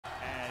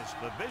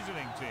The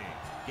visiting team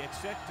gets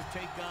set to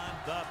take on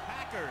the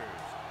Packers.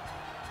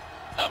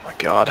 Oh my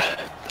god.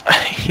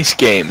 These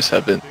games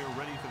have been...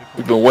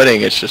 We've been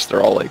winning, it's just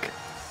they're all like...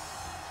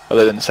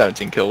 Other than the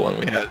 17 kill one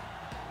we had.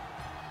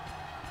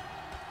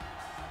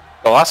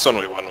 The last one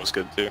we won was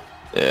good too.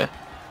 Yeah.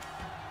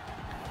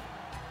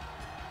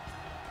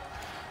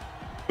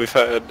 We've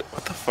had...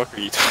 What the fuck are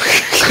you talking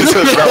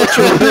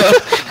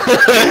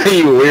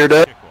You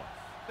weirdo.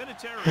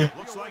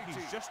 Looks like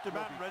he's just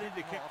about ready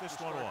to kick this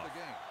one off.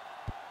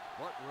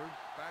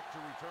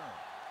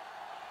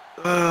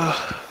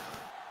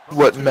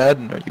 What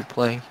Madden are you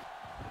playing?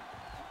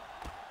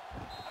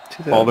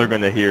 All they're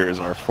gonna hear is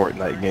our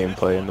Fortnite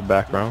gameplay in the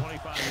background.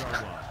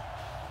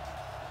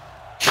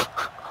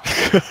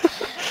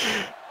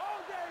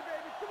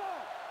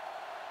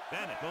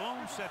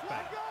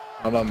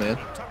 I don't know, man.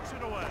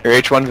 Your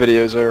H1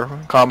 videos are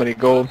comedy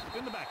gold.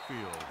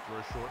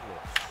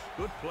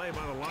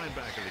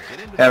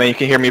 Yeah, I mean, you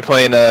can hear me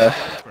playing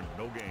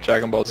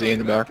Dragon Ball Z in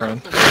the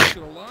background.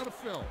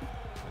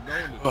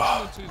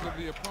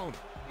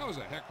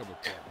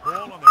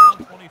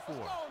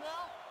 Where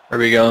are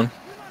we going?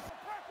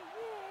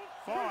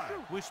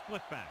 With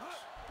split backs.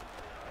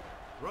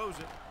 Throws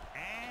it,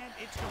 and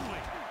it's complete.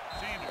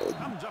 Sanders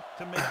comes up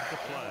to make the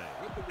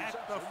play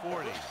at the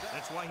 40.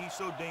 That's why he's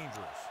so dangerous.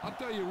 I'll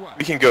tell you what.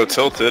 We can go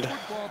tilted.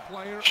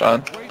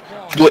 Sean.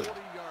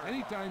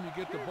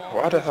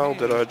 Why the hell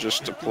did I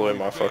just deploy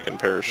my fucking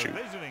parachute?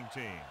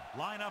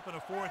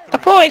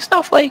 Deploy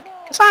snowflake,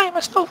 cause I am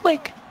a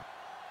snowflake.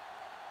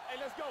 Hey,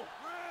 let's go.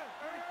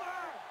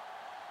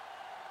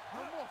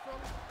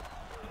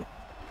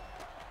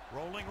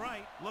 Rolling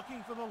right,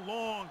 looking for the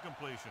long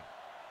completion.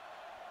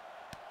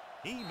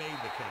 He made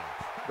the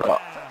catch. Bro,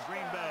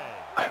 Green Bay.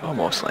 I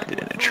almost landed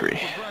in a tree.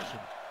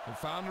 And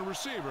found a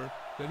receiver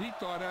that he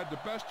thought had the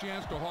best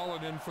chance to haul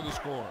it in for the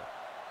score.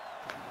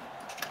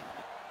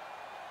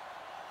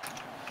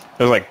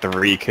 There's like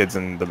 3 kids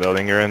in the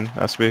building you're in,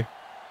 SB.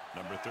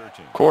 Number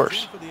 13. Of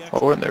course.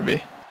 What wouldn't there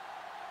be?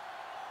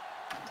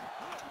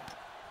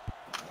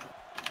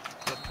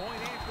 The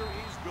point after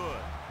is good.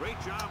 Great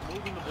job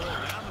moving the ball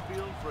down the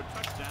field for a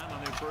touchdown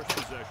on their first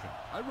possession.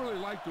 I really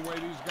like the way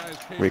these guys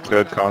came. We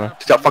could, Connor.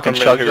 He's got fucking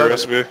chug here, jug.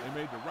 SB. They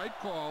made the right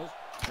calls,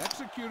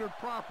 executed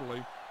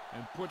properly,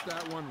 and put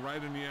that one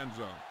right in the end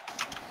zone.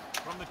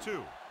 From the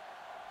 2.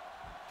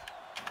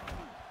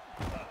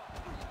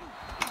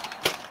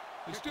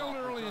 It's still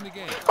early in the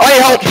game. I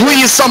help,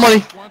 please,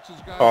 somebody!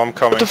 Oh, I'm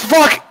coming. What the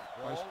fuck?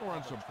 By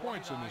scoring some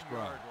points in this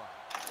drive.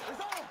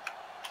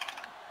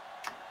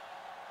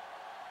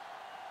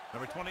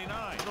 Number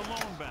 29, the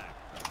lone back.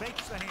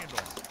 Fakes the handle.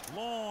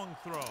 Long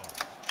throw.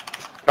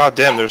 God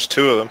damn, there's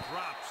 2 of them.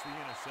 Drops the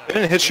interception. They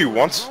didn't hit you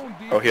once?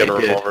 Oh, he had a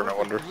They did. revolver, no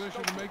wonder.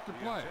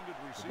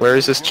 Where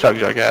is this chug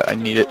jug at? I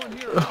need it. Do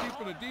you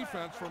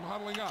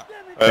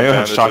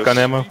have shotgun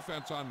ammo?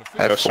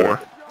 I have 4.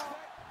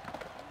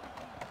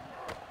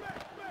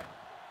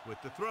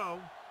 With the throw.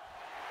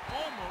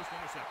 Almost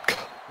intercepted.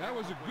 That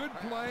was a good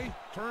play,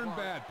 turned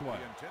bad play.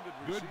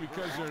 Good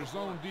because their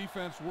zone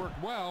defense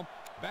worked well.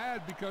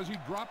 Bad because he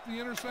dropped the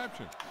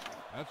interception.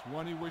 That's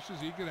one he wishes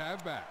he could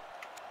have back.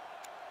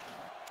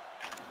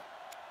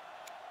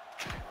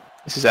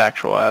 This is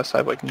actual ass. I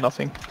have like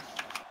nothing.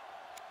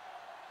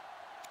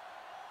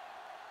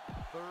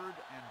 3rd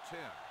and 10.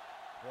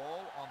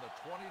 Ball on the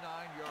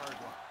 29-yard line.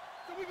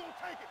 So we gonna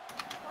take it.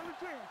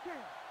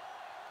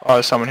 Oh,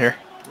 there's someone here.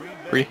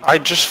 3. I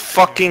just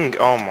fucking...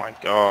 Oh my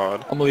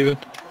god. I'm leaving.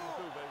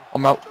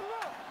 I'm out.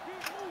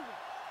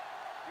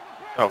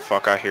 Oh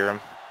fuck, I hear him.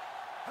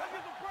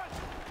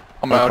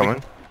 I'm out.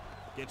 coming.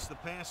 Gets the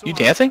pass You off.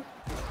 dancing?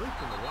 Complete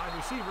to the wide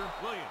receiver.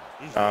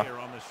 Williams is Uh, there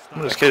on the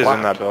stop. This kid is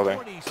in that building.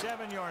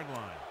 47-yard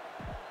line.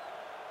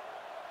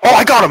 Oh,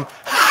 I got him!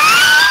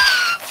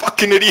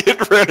 Fucking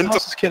idiot ran into...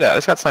 Where's this kid at?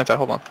 This got sniped at.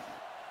 Hold on.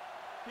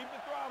 Keep the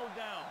throttle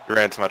down. He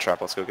ran into my trap.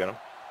 Let's go get him.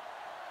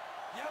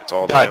 It's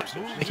all Died.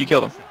 damn. I think you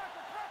killed him.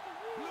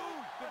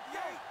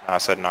 Nah, I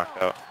said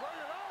knocked out.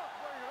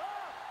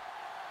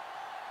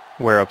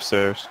 Where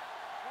upstairs?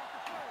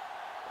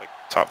 Like,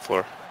 top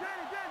floor.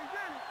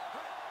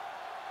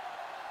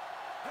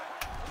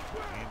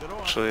 Hand it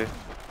off. Actually,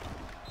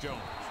 Jones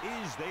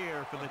is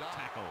there for the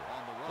tackle.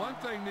 One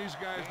thing these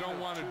guys don't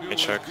want to do Good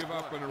is check. give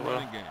up in a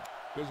running game.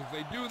 Because if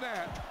they do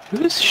that,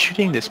 Who is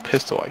shooting this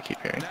pistol I keep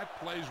hearing? that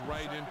plays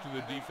right into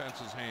the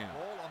defense's hand.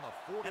 Ball on the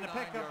 49-yard And a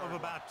pickup of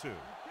about 2.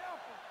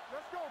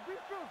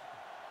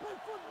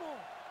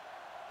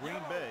 Green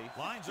Bay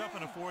lines up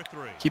in a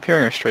 4-3. Keep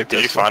hearing a straight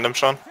did pistol. you find him,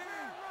 Sean?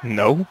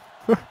 No.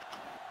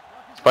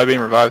 It's probably being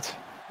revived.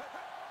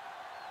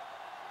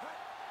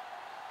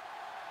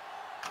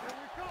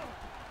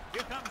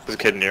 Here comes There's a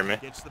kid near me.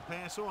 Gets the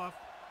pass off.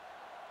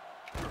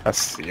 I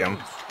see him.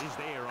 Is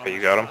there on Okay, you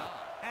the got him?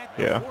 stop at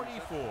the Yeah.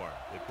 44.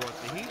 They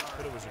brought the heat,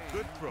 but it was a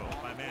good throw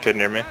by Madden. Kid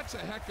near me. That's a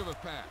heck of a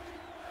pass.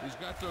 He's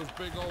got those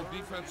big old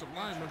defensive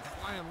linemen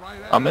flying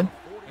right at I'm him.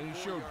 in. And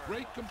he showed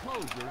great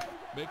composure,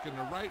 making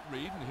the right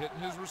read and hitting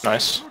his receiver.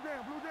 Nice.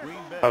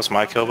 That was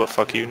my kill, but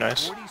fuck you,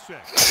 nice.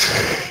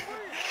 46.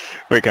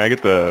 Wait, can I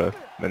get the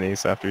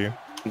niece after you?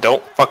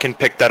 Don't fucking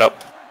pick that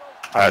up.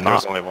 Alright,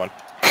 there's only one.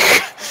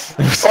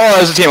 Oh,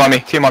 there's a team on me.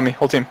 Team on me.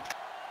 Whole team.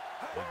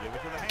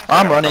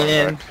 I'm running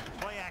in.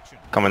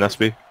 Coming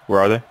SB. Where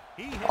are they?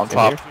 On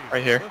top.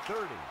 Right here.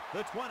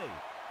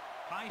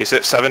 He's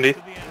hit 70.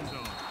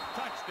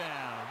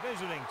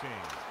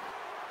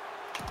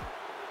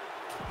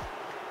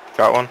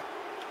 Got one.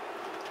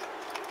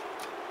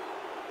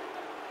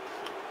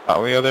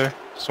 Got we other.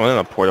 Just one in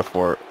a porta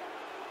fort.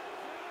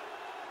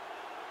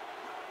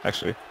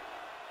 Actually.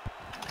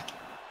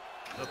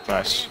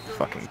 Nice.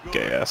 Fucking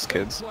gay ass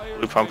kids.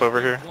 Blue pump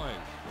over here.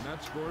 And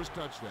that scores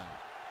touchdown.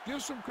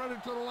 Give some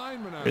credit to the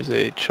lineman. There's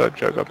a chug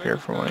jug up here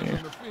for one of you.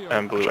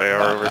 And blue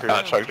AR over here.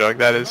 Not chug jug.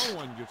 That is.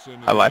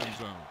 I lied.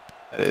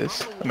 That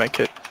is. I meant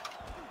kit.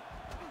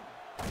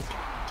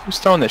 Who's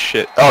throwing this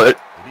shit? Oh, it,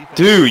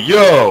 Dude,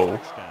 yo!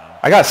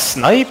 I got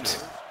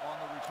sniped?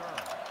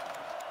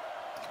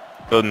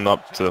 Building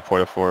up to the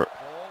porta fort.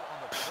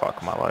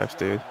 Fuck my life,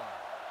 dude.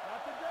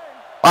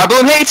 my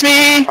bloom hates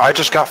me. I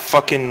just got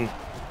fucking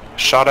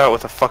shot out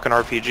with a fucking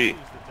RPG.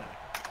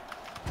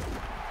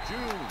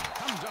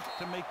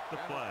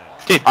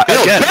 Dude,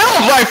 build,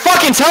 I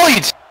fucking tell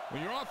you.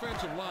 When your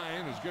offensive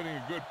line is getting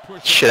a good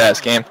push, Shit ass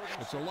game.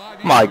 it's a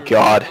lot My easier to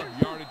God.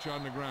 put yardage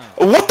on the ground.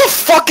 What the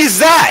fuck is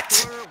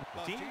that?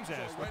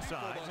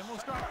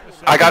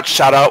 I got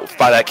shot out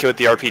by that kid with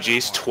the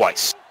RPGs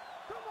twice.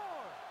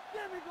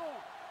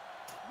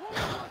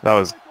 That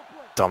was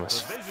dumb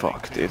as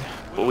fuck, dude.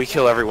 But we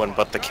kill everyone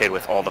but the kid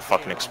with all the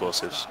fucking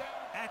explosives.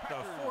 At the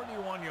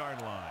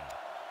 41-yard line.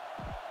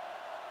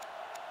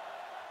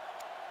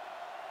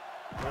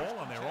 Ball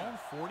on their own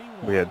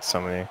 41. We had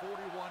so many.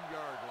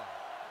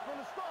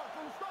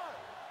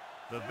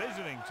 The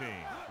visiting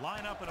team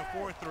line up in a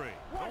 4-3.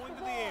 Going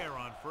to the air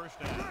on first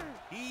down.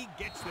 He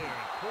gets there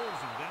and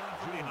pulls him down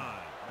from behind.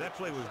 That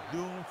play was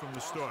doomed from the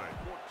start.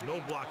 No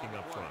blocking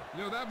up front.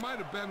 You know, that might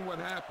have been what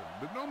happened,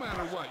 but no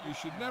matter what, you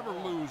should never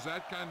lose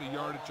that kind of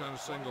yardage on a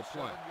single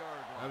play.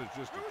 That is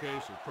just a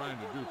case of trying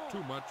to do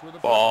too much with a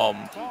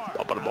Bomb. Bomb.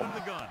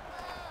 The gun.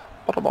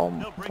 Bomb.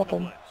 They'll bring the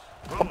Bomb.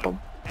 blitz. Bomb.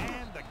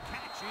 And the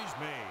catch is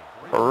made.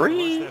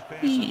 Hurry. That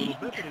pass a little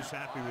bit, but is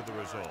happy with the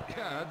result.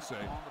 Yeah, I'd say.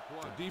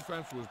 The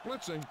defense was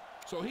blitzing,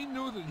 so he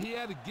knew that he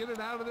had to get it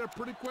out of there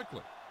pretty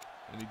quickly.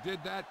 And he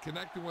did that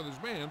connecting with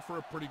his man for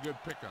a pretty good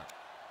pickup.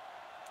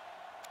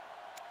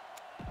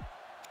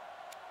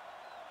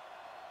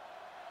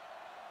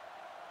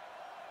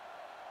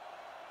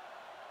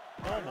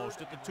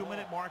 Almost at the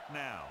 2-minute mark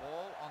now.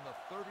 Ball on the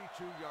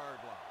 32-yard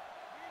line.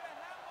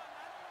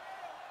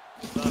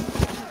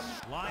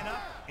 Line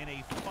up in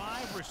a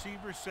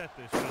 5-receiver set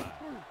this time.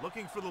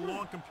 Looking for the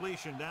long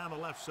completion down the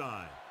left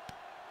side.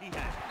 He has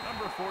it.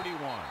 Number 41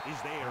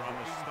 is there on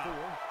the stop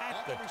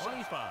at the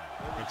 25.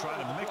 They try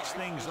to mix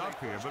things up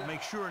here, but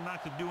make sure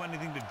not to do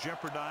anything to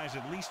jeopardize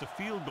at least a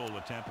field goal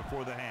attempt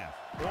before the half.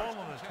 Ball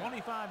on the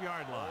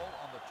 25-yard line. Ball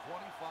on the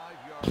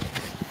 25-yard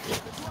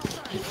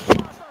line.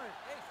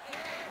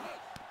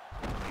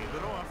 Give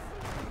it off.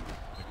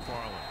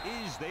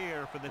 McFarland is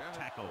there for the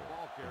tackle.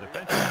 The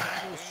defensive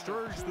tackle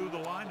surged through the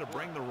line to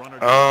bring the runner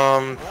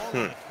down. Ball on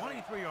the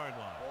 23-yard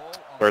line.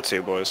 Where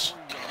to, boys?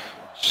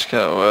 Just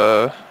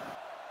go,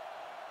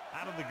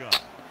 Out of the gun.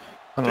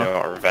 I don't know.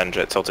 Yeah, revenge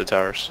at Tilted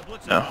Towers.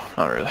 No,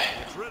 not really.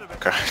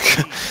 Okay.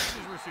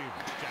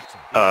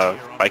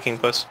 Viking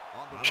place?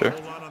 Sure.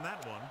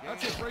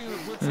 That's what bringing the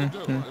blitz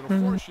will do.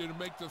 It'll force you to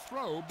make the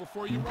throw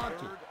before you want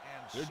to.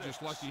 They're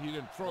just lucky he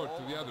didn't throw it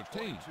to the other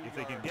team. If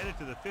they can get it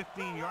to the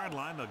 15-yard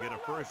line, they'll get a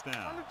first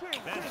down.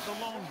 Bennett, the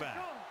lone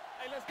back.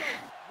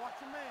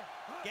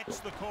 Gets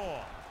the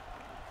call.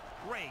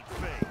 Great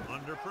fake.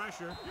 Under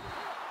pressure.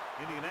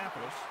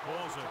 Indianapolis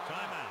calls a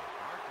timeout.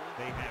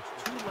 They have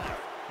 2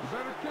 left. You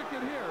better kick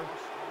it here.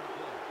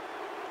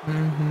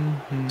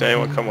 Did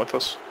anyone come with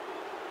us?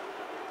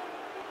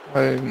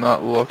 I've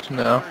not looked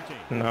now.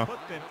 13. No.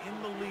 Put them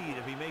in the lead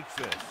if he makes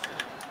this.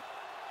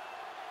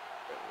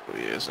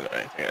 Really isn't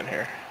anything in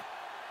here.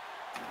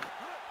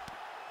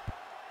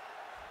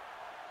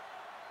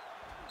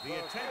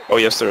 Oh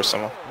yes, there is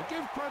someone. Well,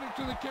 give credit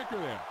to the kicker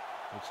there.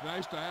 It's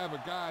nice to have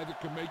a guy that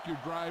can make your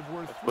drive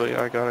worth Hopefully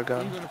I got a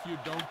gun. even if you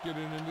don't get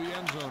it into the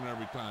end zone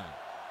every time.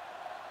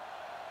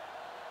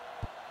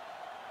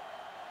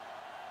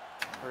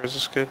 Where is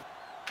this kid?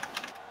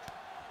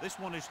 This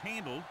one is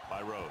handled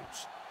by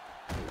Rhodes.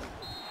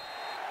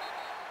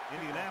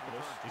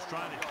 Indianapolis is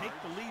trying to take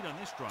the lead on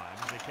this drive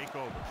as they take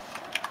over.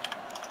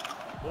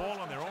 Ball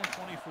on their own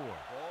 24.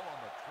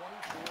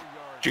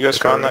 Did you guys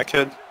find that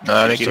kid? No,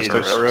 I think he Just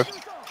just a took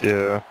rift.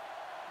 Yeah.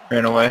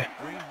 ran away.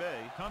 Green Bay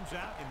comes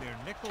out in their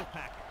nickel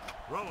package.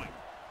 Throwing.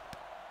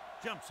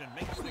 Jumps and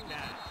makes the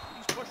catch.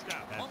 He's pushed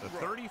out at the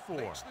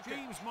 34.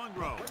 James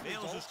Monroe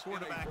nails his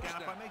quarterback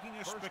out by making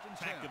a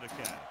spectacular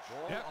catch.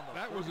 Yep,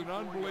 that was an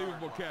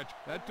unbelievable catch.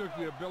 That took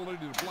the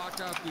ability to block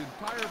out the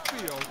entire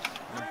field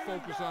and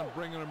focus on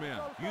bringing them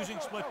in. Using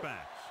split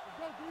backs.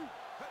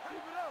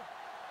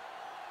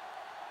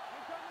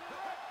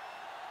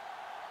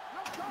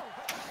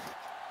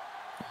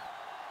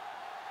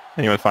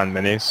 Anyone find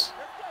minis?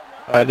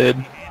 I did.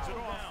 Hands it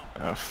off.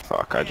 Oh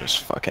fuck, I just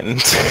fucking...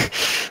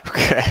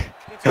 Okay.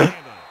 Gets a hand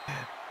on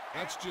it.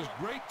 That's just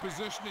great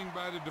positioning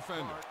by the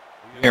defender.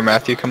 Here,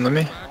 Matthew, come to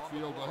me.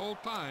 Backfield the whole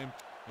time,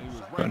 and he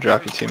was right Gonna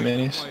drop there you 2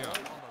 waiting to minis. play out.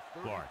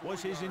 Clark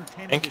was his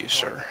intended Thank you, target.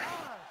 sir.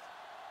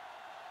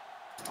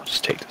 I'll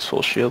just take this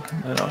full shield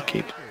and I'll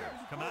keep.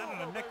 Come out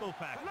in a nickel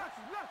package.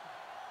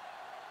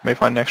 May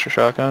find an extra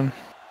shotgun.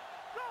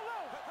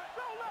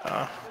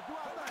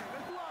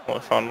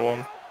 Only found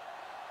one.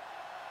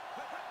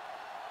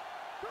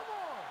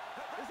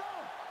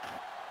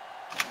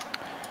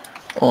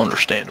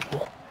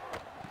 Understandable.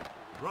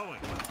 Throwing.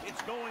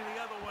 It's going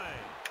the other way.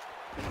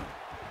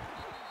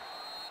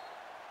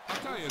 I'll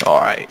tell you,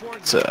 Alright,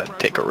 let's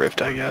take a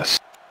rift, I guess.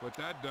 what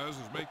that does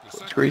is make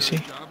the Greasy.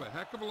 secondary job a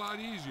heck of a lot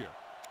easier.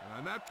 And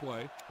on that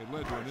play, it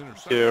led to an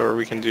interception. Yeah, or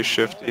we can do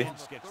shifty.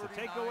 Gets the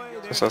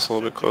takeaway. Guess that's a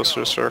little bit closer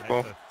to circle.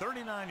 At the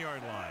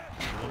 39-yard line.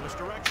 A little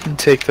misdirection. And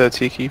take the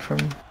tiki from.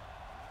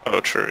 Oh,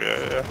 true.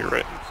 Yeah, you're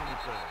right.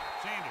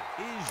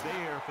 Sanders is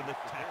there for the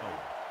tackle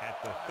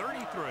at the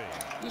 33.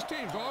 This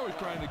team's always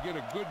trying to get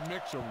a good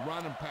mix of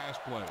run and pass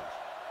plays.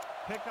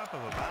 Pickup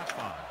of about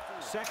 5.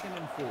 2nd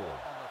and 4.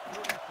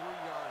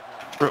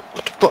 Bro,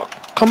 what the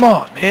fuck? Come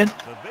on, man. The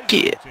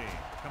Get. visiting team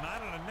come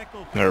out in a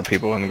nickel. There are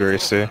people in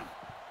Greasy. And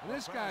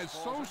this guy's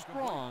so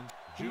strong,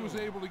 he was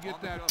able to get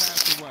that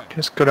pass away.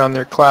 Just go down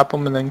there, clap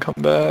them, and then come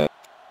back.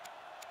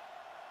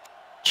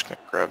 Just gonna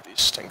grab these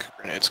stink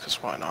grenades,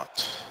 cause why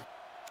not?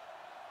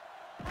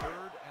 3rd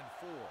and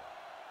 4.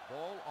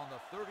 Ball on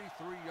the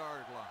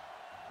 33-yard line.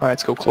 Alright,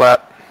 let's go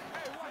clap.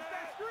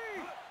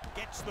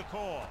 Gets the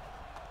call.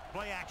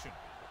 Play action.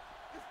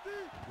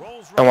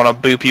 Rolls I right.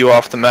 want to boop you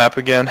off the map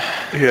again.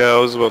 Yeah, I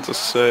was about to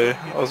say.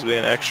 I was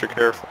being extra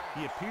careful.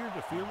 He appeared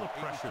to feel the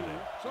pressure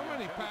there. So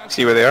many passes.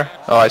 See where they are?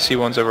 Oh, I see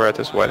one's over at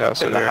this White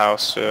House In over the there.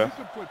 house, yeah. You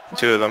can put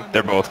 2 of them. pressure on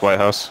They're the both passer. White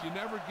House. You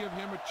never give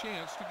him a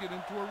chance to get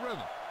into a rhythm.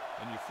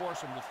 And you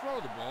force him to throw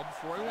the ball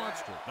before he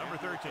wants to. Number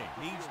 13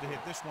 needs to hit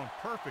this one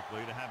perfectly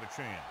to have a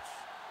chance.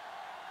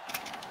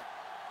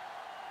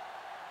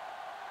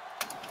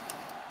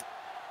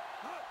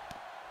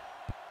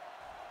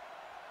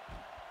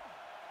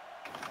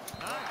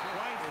 Not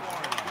quite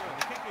far enough.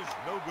 The kick is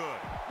no good.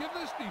 Give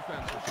this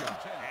defense a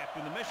shot.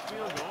 After the missed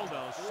field goal,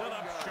 they'll set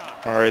up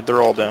shop. Alright,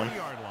 they're all down.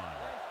 40-yard line.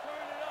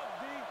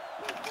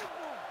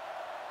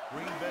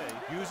 Green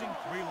Bay using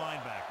 3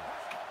 linebackers.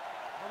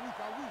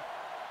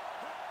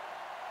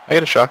 I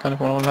get a shotgun if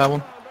one of them have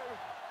one.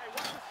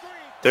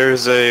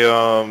 There's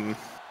a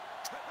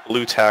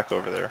blue tack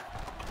over there.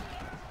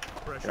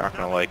 You're not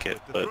gonna like it,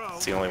 but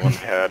it's the only one we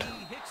had.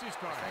 He hits his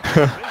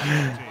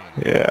target.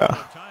 Yeah.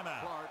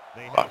 Timeout.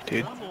 They have Fuck,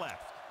 dude. 1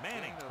 left.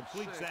 Manning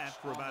completes that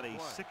for about a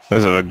 6.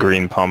 There's a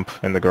green pump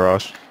in the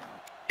garage.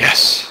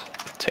 Yes.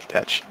 Take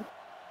that shit. 2nd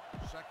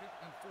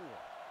and 4.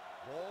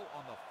 Ball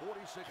on the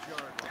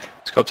 46-yard line.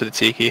 Let's go up to the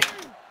tiki.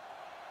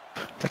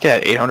 Look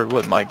at 800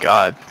 wood, my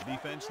god.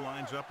 Defense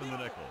lines up in the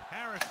nickel.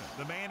 Harrison,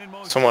 the man in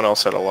motion. Someone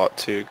else had a lot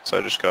too, because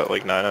I just got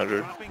like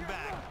 900. Dropping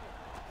back.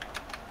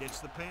 Gets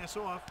the pass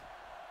off.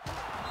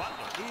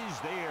 Butler is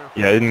there.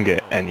 Yeah, I didn't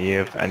get any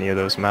of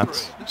those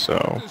maps,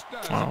 so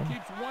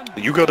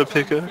You got a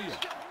pickaxe?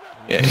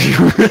 Yeah,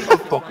 you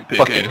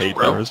fucking hate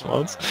that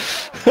response.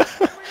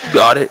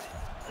 got it.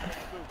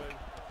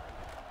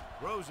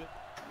 Throws it.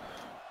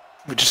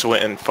 We just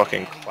went and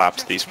fucking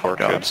clapped these poor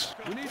kids.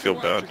 I feel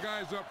bad.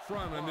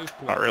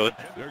 Not really.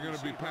 They're going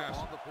to be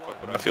passing. What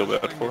would I feel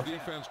bad for?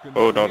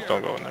 Oh, don't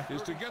go in there.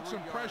 Is to get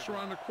some pressure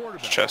on the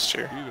quarterback. There's chest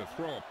here. Either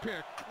throw a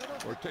pick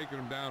or taking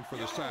him down for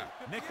the sack.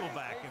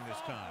 Nickelback in this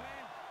time.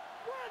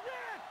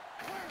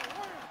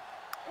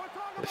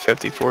 The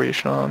 50 for you,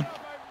 Sean.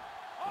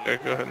 Yeah,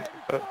 go ahead and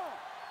take that.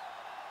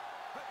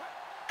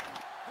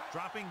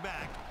 Dropping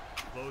back.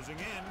 Closing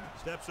in.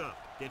 Steps up.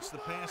 Gets the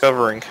pass.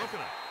 Covering. Broken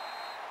up.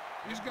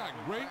 He's got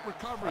great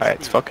recovery. Alright,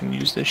 let's speed. fucking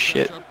use this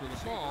shit. Catch up to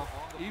the ball,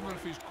 even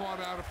if he's caught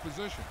out of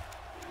position.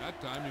 That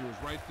time he was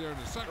right there in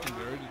the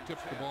secondary to tip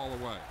the ball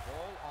away.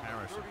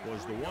 Harrison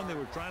was the one they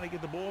were trying to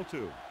get the ball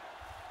to.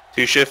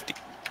 Too shifty.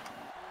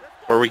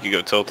 Or we could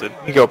go tilted.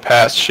 You go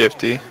past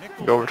Shifty.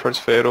 Go over towards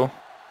Fatal.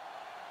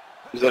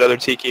 There's that other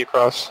tiki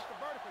across.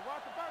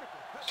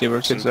 See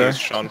where kids there?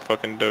 Sean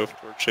fucking dove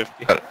towards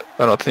shifty. I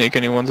don't think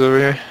anyone's over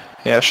here.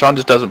 Yeah, Sean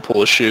just doesn't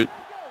pull a shoot.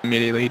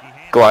 Immediately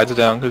glides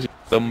down because he's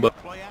dumb, but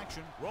Play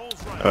action.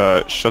 Rolls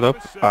right. Shut up.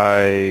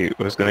 I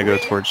was gonna go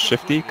towards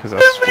Shifty, because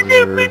that's where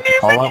the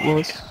call-out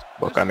was.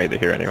 Look, I made it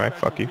here anyway,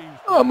 fuck you.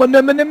 oh, my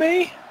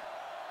enemy.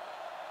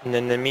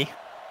 Enemy.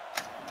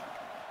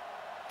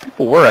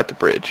 People were at the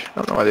bridge. I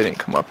don't know why they didn't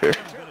come up here.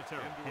 He's gonna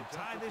can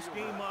tie this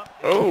game up.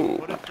 Oh,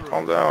 Put it through.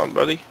 calm down,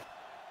 buddy.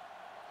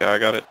 Yeah, I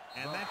got it.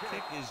 And that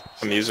kick is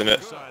I'm using it.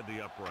 inside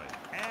the upright.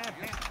 And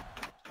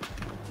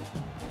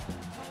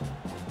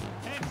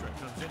Hendrick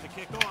comes in to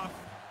kick off.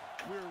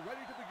 We're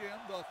ready to begin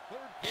the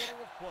 3rd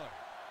quarter of play.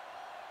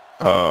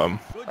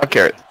 Good I'll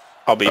carry it. defense.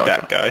 I'll be Okay.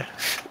 that guy.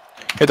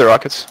 Hit the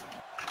Rockets.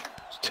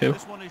 It's 2.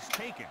 This one is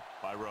taken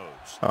by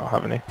Rhodes. I don't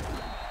have any.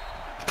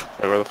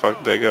 Like, where the fuck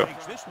did they go?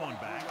 Takes this one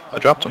back. I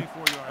dropped him.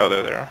 24-yard Oh,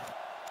 there they are.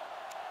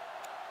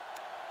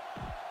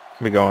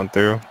 We going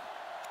through.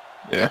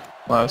 Yeah,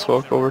 might as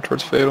well go over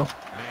towards Fatal.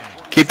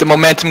 Keep the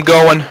momentum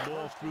going.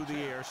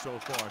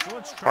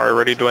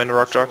 Already Dwayne The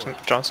Rock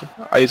Johnson?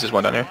 I use this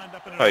one down here.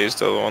 I used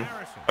the other one.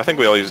 I think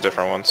we all use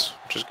different ones,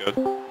 which is good.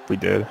 We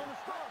did.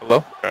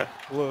 Hello? Okay.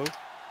 Hello.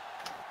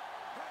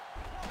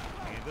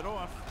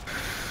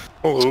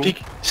 Hello.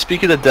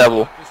 Speak of the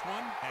devil.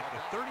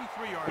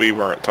 We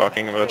weren't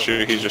talking about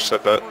you, he just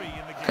said that.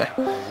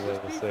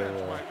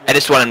 I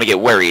just want him to get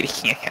worried.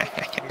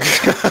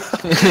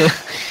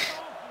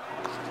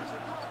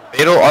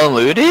 Fatal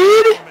unlooted?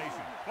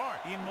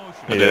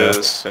 It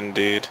is,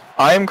 indeed.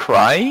 I'm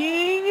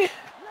crying.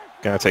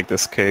 Gonna take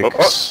this cake. Oh,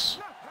 oh.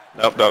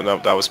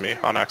 Nope, that was me,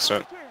 on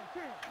accident.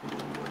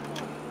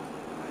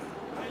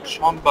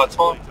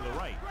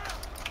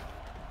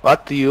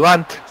 What do you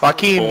want,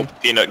 Joaquin? Full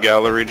Peanut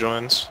Gallery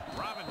joins.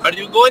 Are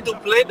you going to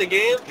play the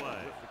game?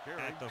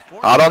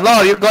 I don't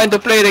know. You're going to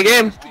play the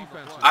game?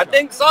 I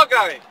think so,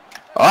 guy.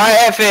 Alright,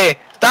 Effie.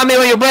 Tell me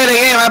when you play the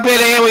game. I play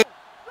the game with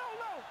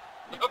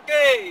you.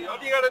 Okay, all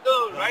you gotta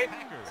do, right?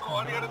 So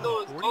all you gotta do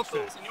is go to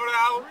Señora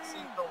house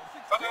and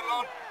fuck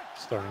alone.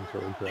 Starting to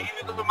regret.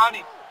 Give you the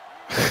money.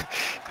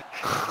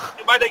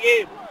 You buy the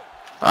game.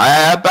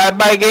 I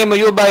buy a game or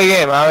you buy a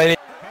game. I mean,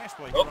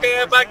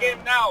 Okay, I buy game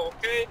now,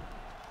 okay?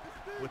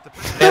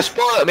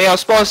 me, I'm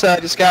sponsor. I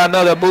just got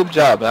another boob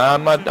job.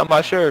 I'm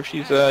not sure if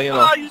she's, you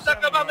know. Oh, you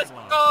talk about Miss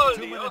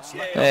Macaulay.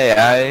 Okay.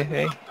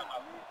 Hey. What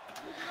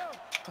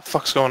the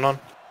fuck's going on?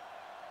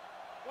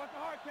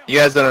 You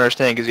guys don't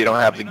understand because you don't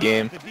have the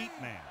game.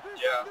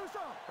 Yeah.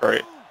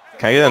 Right.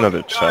 Can I get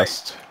another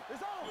chest?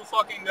 You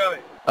fucking guy.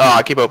 Oh,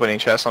 I keep opening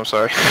chests. I'm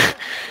sorry.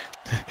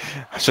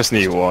 I just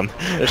need one.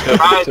 There's no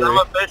Right, victory. I'm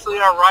officially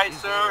a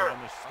ricer.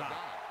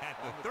 At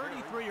the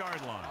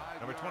 33-yard line.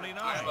 Number 29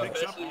 I'm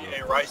picks up officially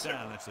a ricer.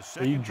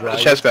 Are you The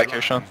driving? chest back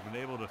here, Sean.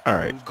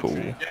 Alright, cool.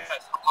 Yes,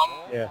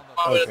 Yeah,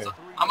 I'm okay.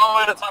 on my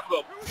way to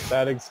Taco Bell.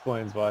 That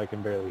explains why I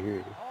can barely hear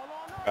you.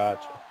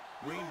 Gotcha.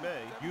 Green Bay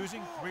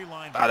using three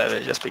line. Out of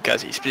it just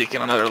because he's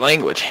speaking another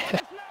language.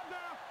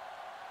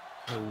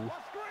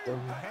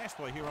 Pass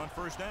play here on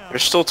first down.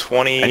 There's still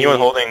 20... Anyone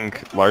holding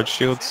large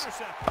shields?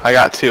 I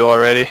got 2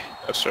 already.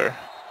 Yes, sir.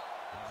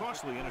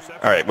 Costly interception.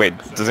 Alright, wait.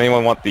 Does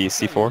anyone want the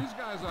C4?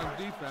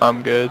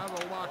 I'm good.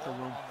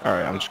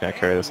 Alright, I'm just gonna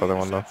carry this other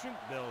one though.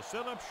 They'll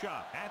set up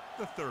shop at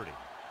the 30.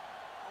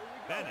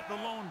 Bennett, the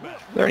lone back.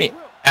 Are there any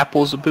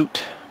apples to boot?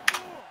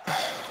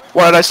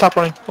 Why did I stop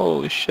running?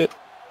 Holy shit.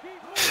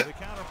 The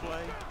counter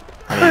play.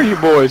 Where are you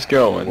boys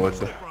going? Wood.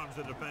 Runs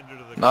the defender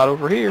to the Not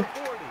over here.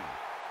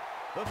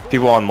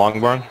 People on long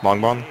barn? Long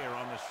barn? player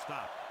on the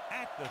stop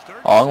at the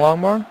 30.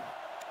 Long barn?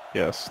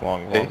 Yes,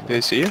 long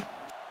They see you?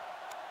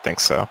 Think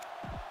so.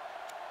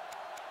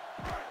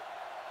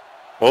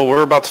 Well,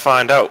 we're about to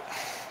find out.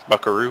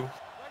 Buckaroo.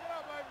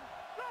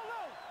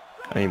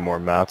 I need more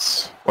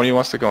mats. One of you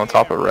wants to go on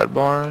top of Red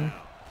Barn?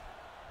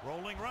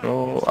 Rolling right.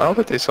 No, I don't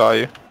think they saw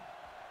you.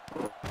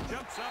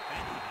 Jumps up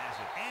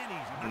and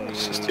he has it. And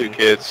he's It's just 2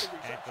 kids.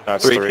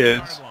 That's 3 3.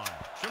 kids.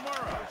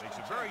 Chamorro makes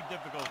a very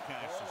difficult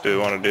catch. Do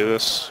we want to do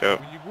this? Yep.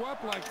 When you go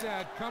up like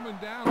that, coming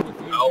down with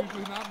you is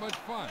usually not much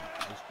fun,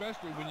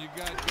 especially when you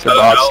got. You're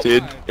bots,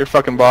 dude. You're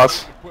fucking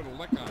bots. Put a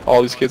lick on it.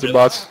 All these kids are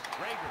bots.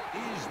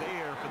 Rager is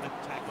there for the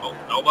tackle.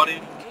 Oh,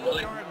 nobody?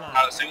 Really?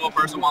 Not a single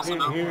person wants to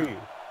Can't know. hear you.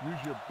 Use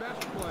your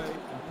best play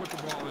and put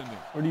the ball in there.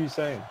 What are you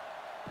saying?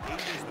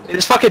 They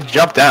just fucking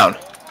jump down.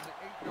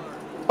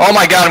 Oh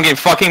my god, I'm getting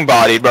fucking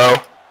bodied, bro.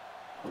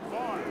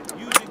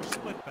 Using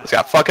split pass. Just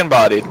got fucking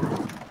bodied.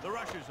 The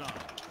rush is on.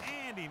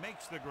 And he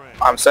makes the grade.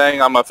 I'm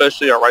saying I'm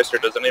officially a ricer.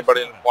 Does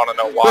anybody want to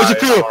know why? Where's the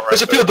field? I'm a Where's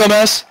the ricer? field,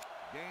 dumbass?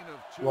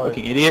 Why,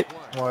 Fucking idiot.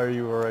 why are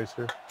you a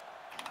racer?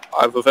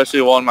 I've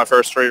officially won my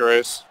first street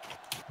race.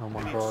 Oh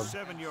my god.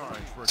 7 yards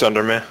for It's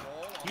under me.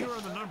 Here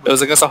are the numbers. It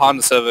was against a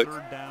Honda Civic.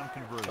 Third down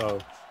conversion. Oh,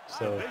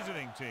 so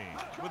Visiting team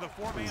with a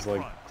four-man it's like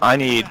front. I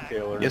need...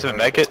 Taylor. You guys have a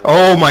med kit?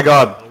 Oh my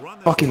god! They'll run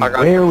this Fucking I got-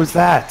 where was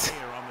that?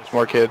 player on this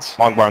More kids.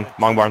 Long barn,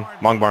 long barn,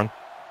 long barn.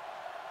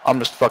 I'm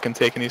just fucking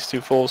taking these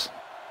 2 fools.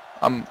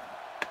 I'm...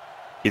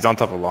 He's on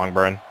top of long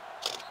barn.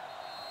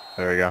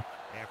 There we go.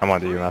 I'm on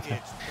to you, Matthew.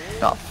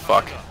 Oh,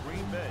 fuck.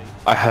 Green Bay.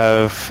 I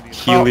have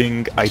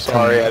healing items.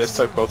 Sorry, I just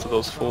took both of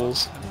those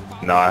fools.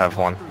 No, I have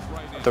one.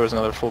 There was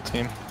another full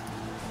team.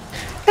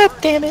 God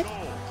damn it.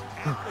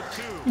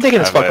 I'm taking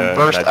this Have a fucking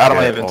burst out of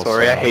my med kit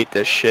inventory. I also. hate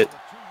this shit.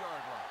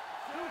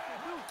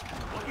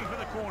 Looking for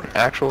the corner.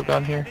 Actual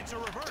gun here? It's a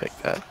reverse. Take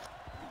that.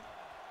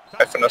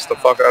 I finessed the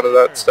fuck out of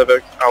that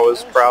Civic. I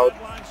was proud.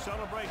 Sideline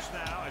celebrates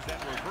now as that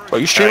reverse Oh,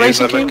 you street Can I use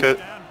racing, that med King? kit?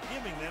 down,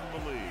 giving them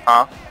the lead.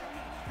 Huh?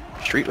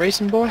 Street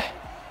racing, boy?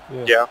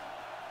 Yeah.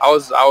 I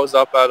was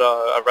up at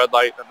a red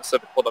light and the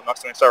Civic pulled up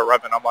next to me and started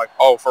revving. I'm like,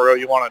 oh, for real,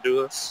 you want to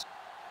do this?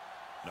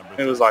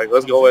 He was like,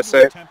 let's go,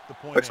 SA.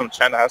 Like some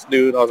Chen ass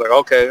dude. I was like,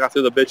 okay. I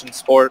threw the bitch in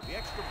sport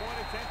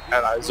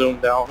and I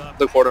zoomed down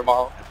the quarter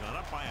mile.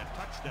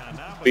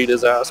 Beat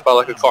his ass by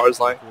like a car's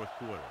length.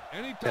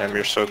 Damn,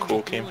 you're so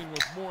cool, Keem.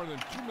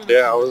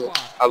 Yeah,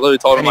 I literally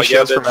told him Any like, yeah,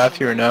 shields for bitch,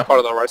 Matthew or no? part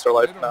of the ricer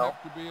life now.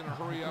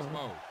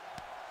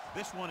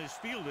 This one is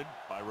fielded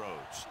by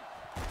Rhodes.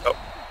 Oh.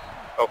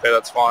 Okay,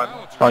 that's fine.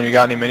 Sean, you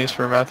got any minis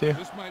for Matthew?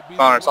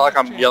 Connor, it's not like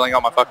I'm yelling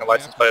out my fucking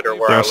license plate or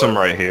where I There's some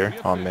live. right here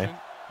on me.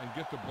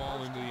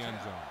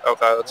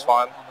 Okay, that's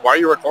fine. Why are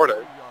you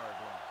recording?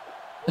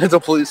 The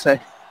police say.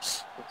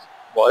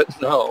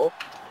 What? No.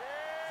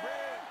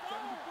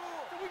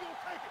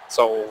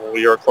 So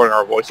you're recording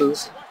our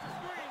voices?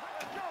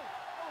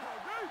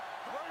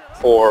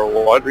 For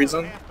what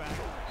reason?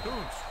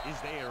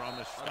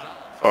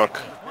 Fuck.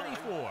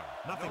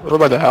 What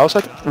about the house?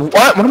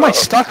 What am I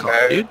stuck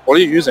on, dude? What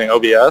are you using?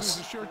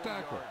 OBS?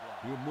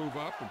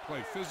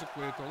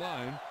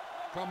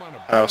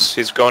 House.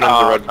 He's going into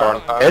the red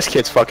barn. This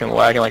kid's fucking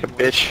lagging like a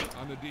bitch.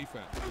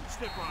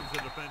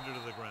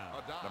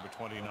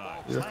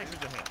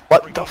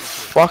 What the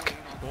fuck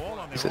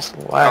is this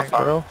lag,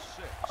 bro?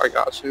 I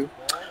got you.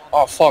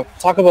 Oh fuck,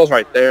 Taco Bell's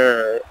right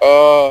there.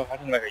 I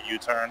can make a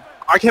U-turn.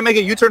 I can't make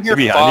a U-turn here.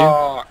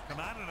 Behind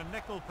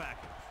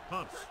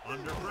Fuck.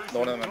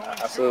 One of them in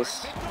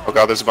asses. Oh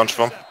god, there's a bunch of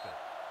them.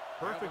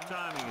 Perfect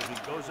timing as he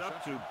goes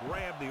up to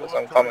grab the As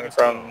I'm coming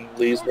from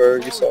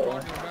Leesburg, so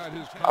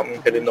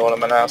I'm hitting one of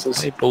them in asses.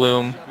 Hey,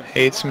 Bloom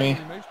hates me.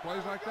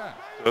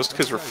 Those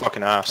kids were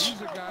fucking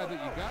ass.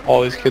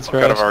 All these kids are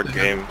Out of our ass.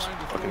 games.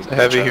 Fucking It's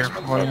heavy bitch here ass.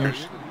 for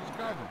corners.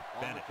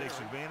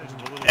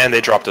 And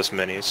they dropped us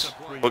minis.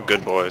 Look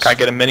good, boys. Can I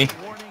get a mini?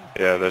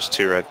 Yeah, there's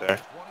two right there.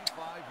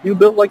 You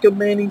built like a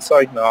mini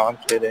psych. No, I'm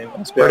kidding.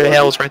 Where the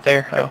hell is right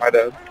there? Oh. Oh. My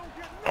dad.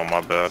 Oh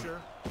my bad.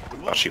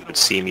 Thought you could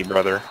see me,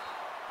 brother.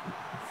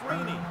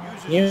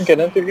 You can get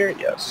in through here?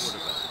 Yes.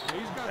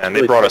 And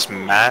they brought us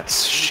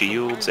mats,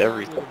 shields,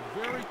 everything.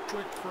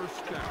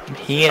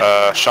 He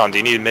Sean, do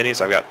you need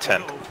minis? I've got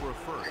 10.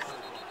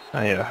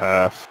 I need a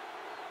half.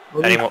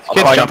 Anyone?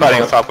 kids jump out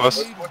on top of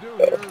us.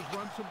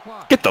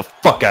 Get the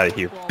fuck out of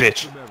here,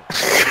 bitch.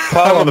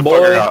 Tell him, Motherfucker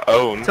boy. got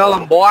owned. Tell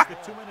him, boy.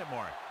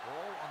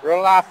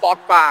 Roll that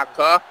fuck back,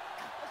 huh?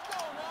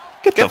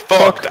 Get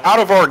fucked out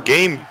of our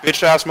game,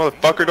 bitch ass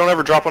motherfucker. Don't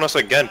ever drop on us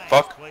again,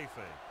 fuck.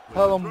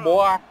 Tell him,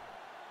 boy.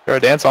 Throw a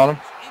dance on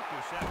him.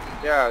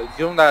 Yeah,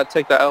 give him that,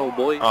 take the L,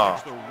 boy.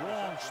 Oh.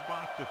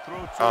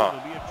 I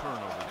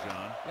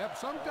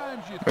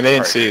mean, they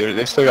didn't see.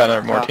 They still got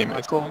another more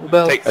teammates.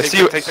 Take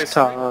this.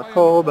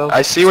 Taco Bell.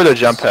 I see where the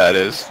jump pad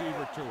is.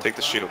 Take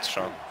the shields,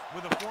 Sean.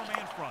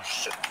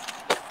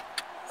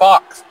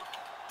 Fuck.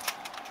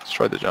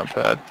 Destroyed the jump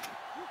pad.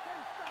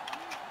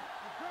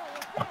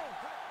 I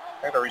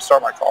gotta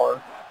restart my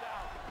car.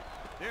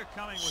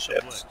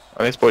 Shit.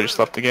 Oh, this boy just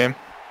left the game.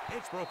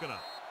 It's broken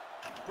up.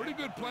 Pretty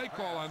good play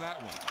call on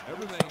that one.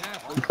 Everything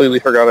happened. Completely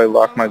forgot I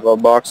locked my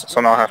glove box, so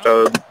now I have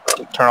to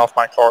turn off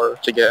my car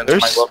to get into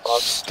There's my glove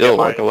box. still Get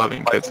my like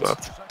 11 kids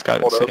license. left. It's gotta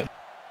be Hold up. insane.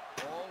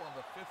 Ball on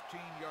the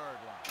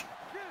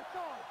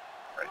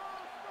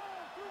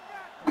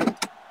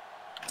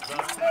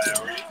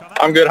 15-yard line.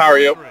 I'm good, how are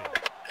you? Can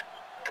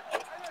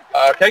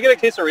I get a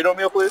quesarito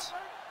meal, please?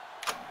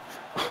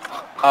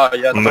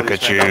 Yeah. Look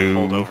at you.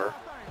 Pulled over.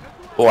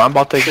 Oh, I'm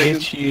about to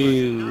get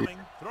you.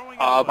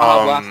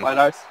 Last light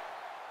ice.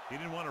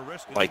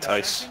 Like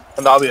Tice.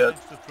 And that'll be it.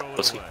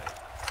 Pussy.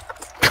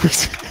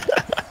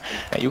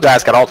 Hey, you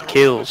guys got all the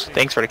kills.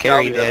 Thanks for the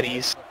carry,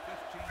 daddies.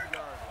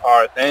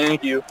 Alright,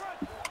 thank you.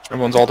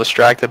 Everyone's all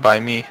distracted by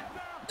me.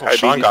 Oh,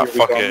 Sean got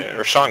fucking,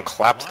 or Sean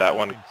clapped that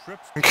one.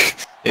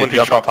 Yeah, he jump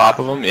on dropped top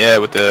of him. Yeah,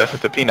 with the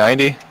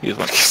P90. He was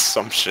like,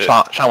 some shit.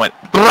 Sean went.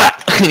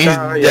 He's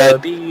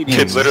dead.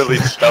 Kid literally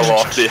fell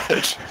off the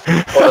edge.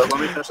 Hold on, let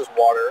me finish this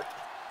water.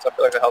 So I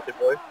feel like a healthy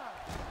boy.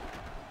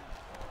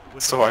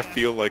 So I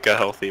feel like a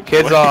healthy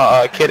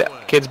boy.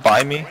 Kids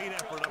by me.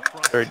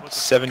 They're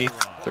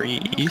 73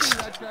 east,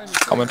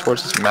 coming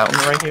towards this mountain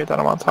right here that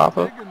I'm on top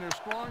of.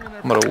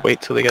 I'm gonna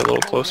wait till they get a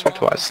little closer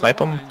till I snipe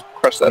them.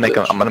 Crush that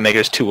bitch. I'm gonna make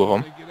there's two of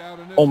them.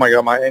 Oh my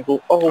god, my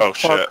ankle. Oh,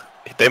 shit.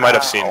 They might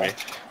have seen me.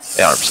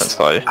 Yeah, 100%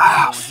 saw you.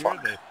 Ah,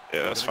 fuck.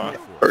 Yeah, that's fine.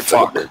 Hurts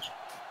like a bitch.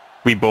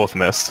 We both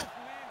missed.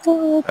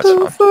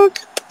 That's fine.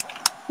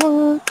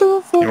 You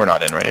were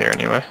not in right here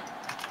anyway.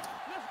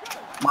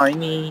 My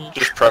knee.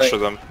 Just pressure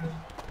them.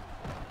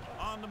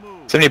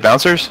 Is there any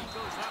bouncers?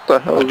 What the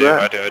hell is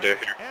that? I do. Here,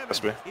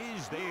 that's me.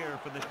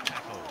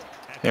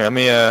 Here, let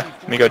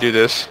me go do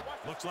this.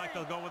 Looks like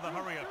they'll go with a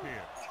hurry up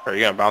here. Are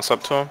you gonna bounce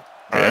up to him?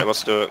 Yeah. Alright,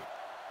 let's do it.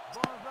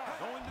 Going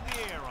to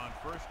the air on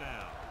first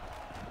down.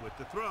 With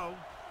the throw,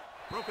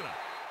 broken up.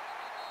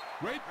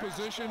 Great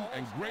position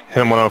and great. Hit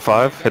him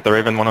 105. Hit the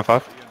Raven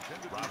 105.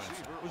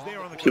 Was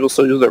there on the People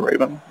still use their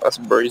Raven. That's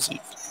brazy.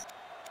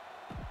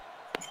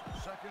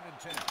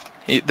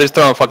 They're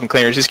throwing fucking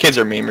cleaners. These kids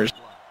are memers.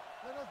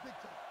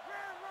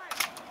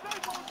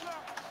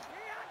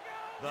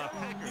 The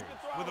Packers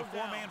with a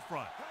four-man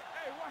front.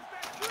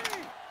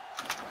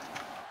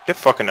 Get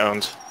fucking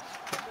owned.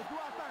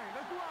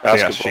 They got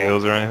Basketball.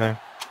 shields or anything.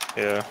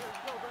 Yeah.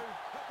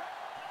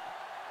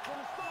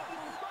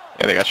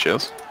 Yeah, they got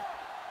shields.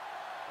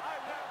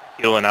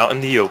 Healing out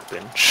in the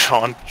open.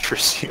 Sean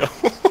Tricio.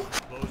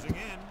 Closing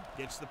in,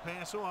 gets the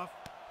pass off.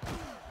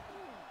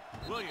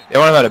 Williams. They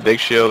want him at a big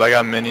shield. I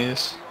got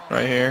minis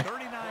right here.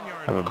 39 yards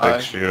I have a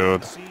big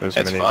shield. There's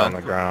It's minis fine. on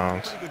the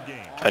ground.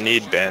 I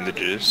need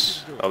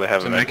bandages. Oh, they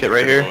have So a make med it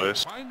right kit, here.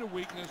 boys.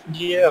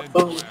 Yeah,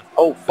 boom.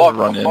 Oh, fuck.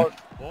 Run in. Fuck.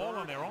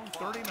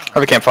 I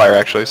have a campfire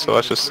actually, so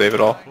let's just save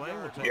it all.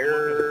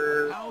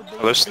 Here. Oh,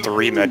 there's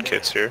 3 med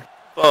kits here.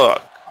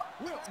 Fuck.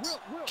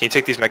 Can you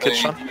take these med kits,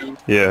 Sean?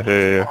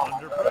 Yeah.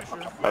 I'll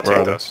Where take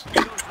are those.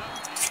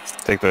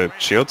 Take the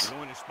shields.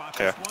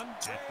 Yeah.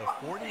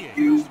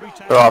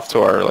 They're off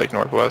to our like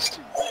northwest.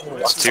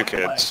 It's 2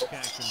 kids.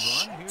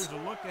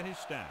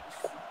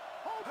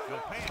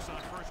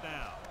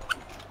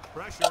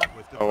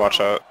 Oh, watch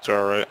out. It's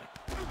alright.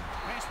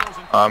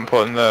 I'm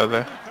putting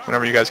the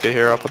whenever you guys get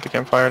here, I'll put the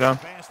campfire down.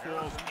 He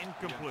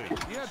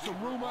had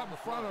some room up in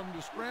front of him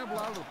to scramble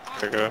out of the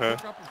pocket Okay, go and ahead.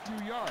 pick up a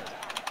few yards.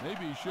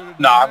 Maybe he should have done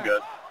Nah, I'm that.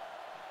 good.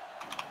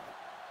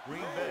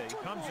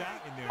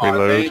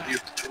 Reload.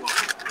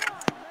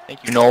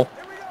 Thank you, Noel.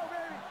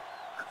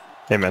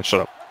 Hey man,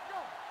 shut up.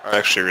 I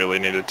actually really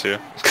needed to.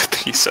 Good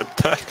thing he said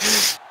that.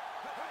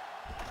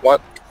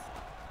 What?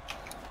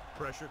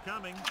 Pressure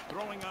coming,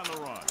 throwing on the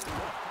run.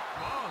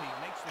 Oh, he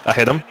makes the I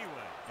hit him. anyway,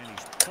 and he's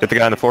Hit the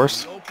guy in the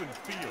force. open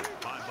field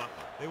by Butler.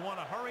 They want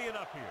to hurry it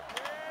up here.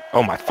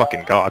 Oh my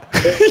fucking god.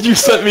 You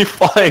sent me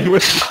flying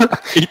with I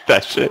hate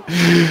that shit.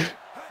 Gets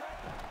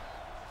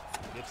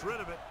rid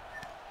of it.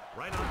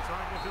 Right on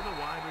target to the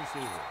wide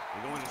receiver.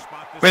 They're going to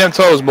spot this. Give me them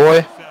toes,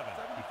 boy. He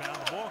found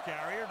the ball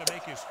carrier to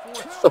make his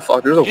fourth. What the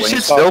fuck? There's a You wing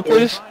sit stop still, there?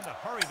 please. Trying to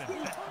hurry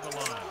them back to the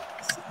line.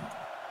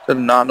 Did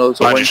not know there's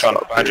a Behind wing you, Sean.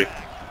 stop Behind you.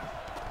 there.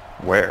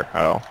 Where?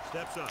 Oh.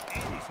 Steps up.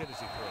 He's hit as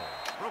he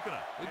throws. Broken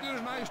up. They did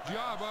a nice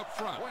job up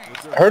front.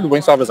 I heard the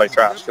wing stop is like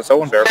trash. Can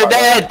someone verify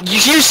that? Dad,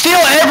 you steal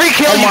every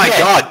kill Oh you my get.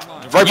 god.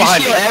 Right You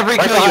behind steal you. every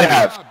Right kill you behind you.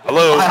 have.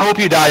 Hello? I hope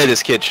you die to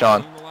this kid,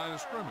 Sean. The line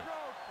of scrimmage.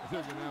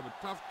 They're going to have a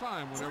tough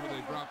time whenever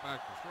they drop back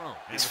to throw.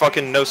 He's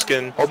fucking no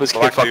skin. Hope this kid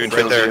Black fucking dude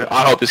kills right you. there.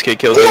 I hope this kid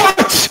kills you.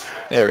 What?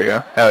 There we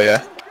go. Hell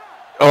yeah.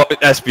 Oh,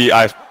 SB,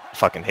 I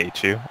fucking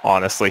hate you.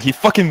 Honestly, he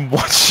fucking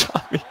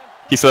one-shot me.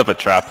 He set up a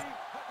trap.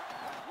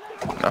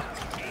 No.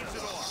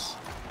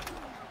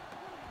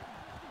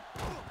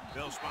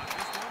 They'll spot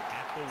this one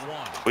at the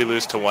one. If we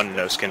lose to one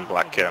no-skin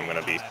black kid, I'm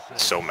gonna be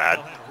so mad.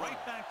 They'll head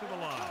right back to the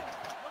line.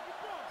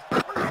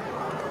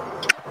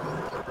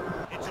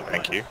 It's a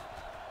Thank you.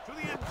 to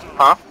the end zone.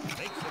 Huh? Makes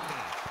the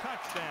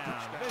catch.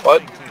 Touchdown.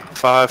 What?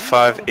 5,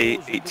 5, 8,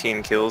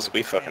 18 kills.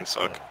 We fucking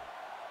suck.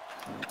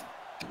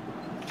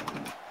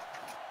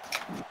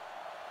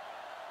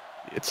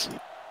 It's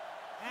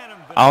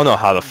I don't know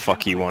how the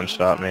fuck he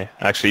one-shot me.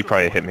 Actually, he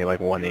probably hit me like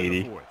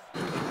 180.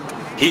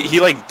 He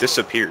like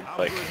disappeared.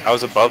 Like I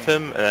was above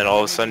him, and then all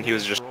of a sudden he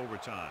was just.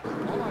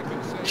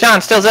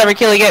 Sean steals every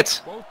kill he gets.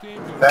 Both teams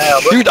are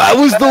Damn, Dude, I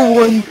was the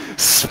one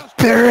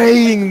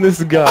spraying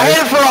this guy. I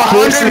hit for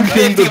Forcing him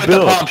 150 to with the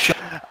build. pump shot.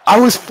 I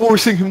was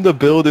forcing him to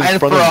build in I hit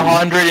for front of me.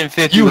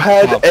 150. You with the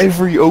had pump.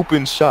 every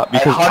open shot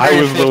because I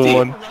was the 150.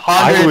 one.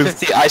 I was,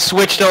 150. I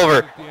switched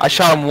over. I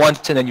shot him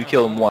once and then you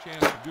killed him once. chance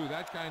to do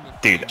that kind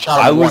of dude. Shot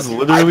him I was once.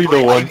 literally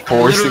the one I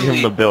forcing him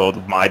literally- to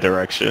build my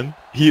direction.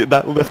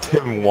 That left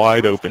him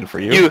wide open for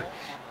you.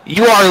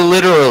 You are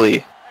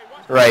literally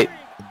right.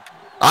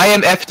 I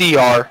am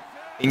FDR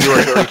and you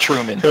are Harry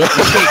Truman. You take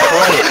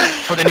credit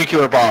for the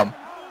nuclear bomb.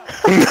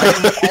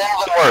 I did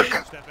all the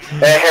work.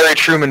 And Harry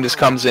Truman just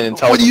comes in and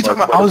tells What are you him talking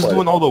what about? I was to play.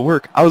 doing all the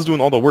work. I was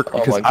doing all the work Oh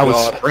because my I was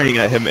God. spraying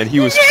at him and he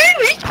was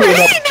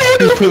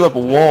putting up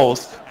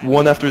walls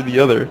one after the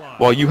other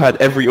while you had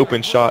every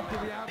open shot.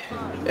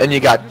 And you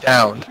got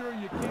downed.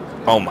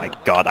 Oh my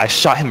god, I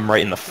shot him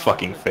right in the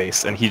fucking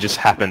face and he just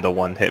happened to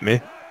one hit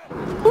me.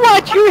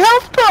 Watch your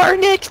health bar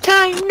next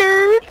time,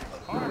 nerd.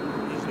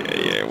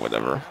 Yeah,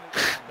 whatever.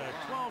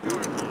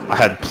 I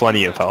had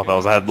plenty of health.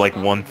 I had like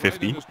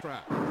 150. That's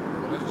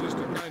just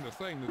the kind of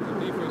thing that the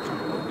defensive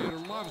coordinator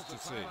loves to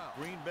see.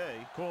 Green Bay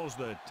calls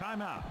the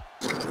timeout.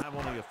 They'll have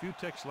only a few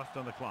ticks left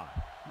on the clock.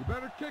 You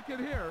better kick it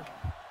here.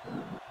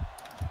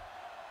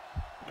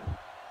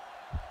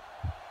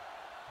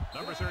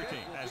 Number 13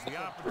 has the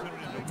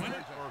opportunity to win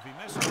it, or if he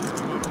misses,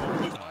 he'll go to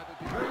overtime.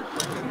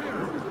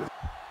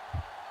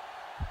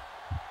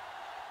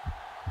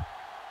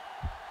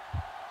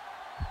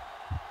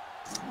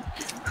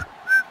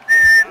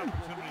 The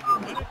opportunity to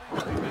win it, or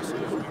if he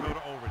misses, we go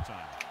to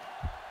overtime.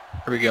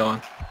 Where are we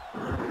going?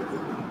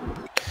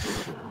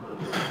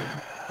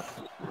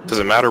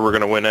 Doesn't matter. We're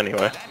gonna win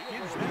anyway.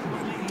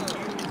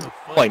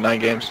 Like 9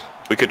 games.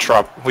 We could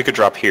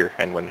drop here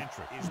and win.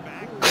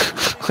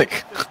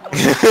 Like,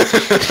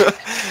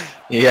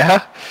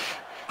 yeah.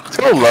 It's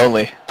a little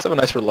lonely. Let's have a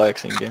nice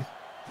relaxing game.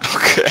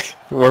 Okay.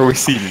 Where we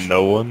see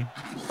no one.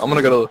 I'm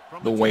gonna go to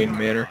the Wayne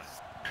Manor.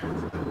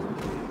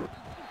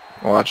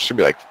 Watch, should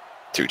be like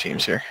 2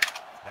 teams here.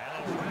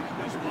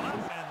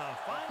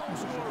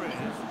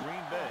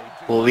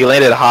 Well, we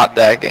landed hot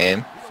that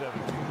game.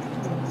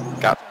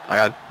 I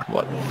got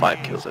what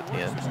 5 kills at the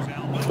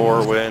end.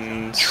 4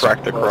 wins.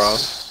 Tracked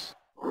across.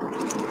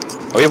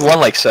 Oh, we have won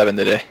like 7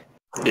 today.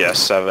 Yeah,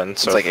 7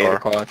 It's so like 8 far.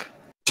 o'clock.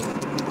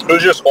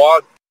 Who's your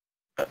squad?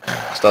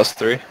 It's us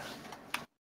 3.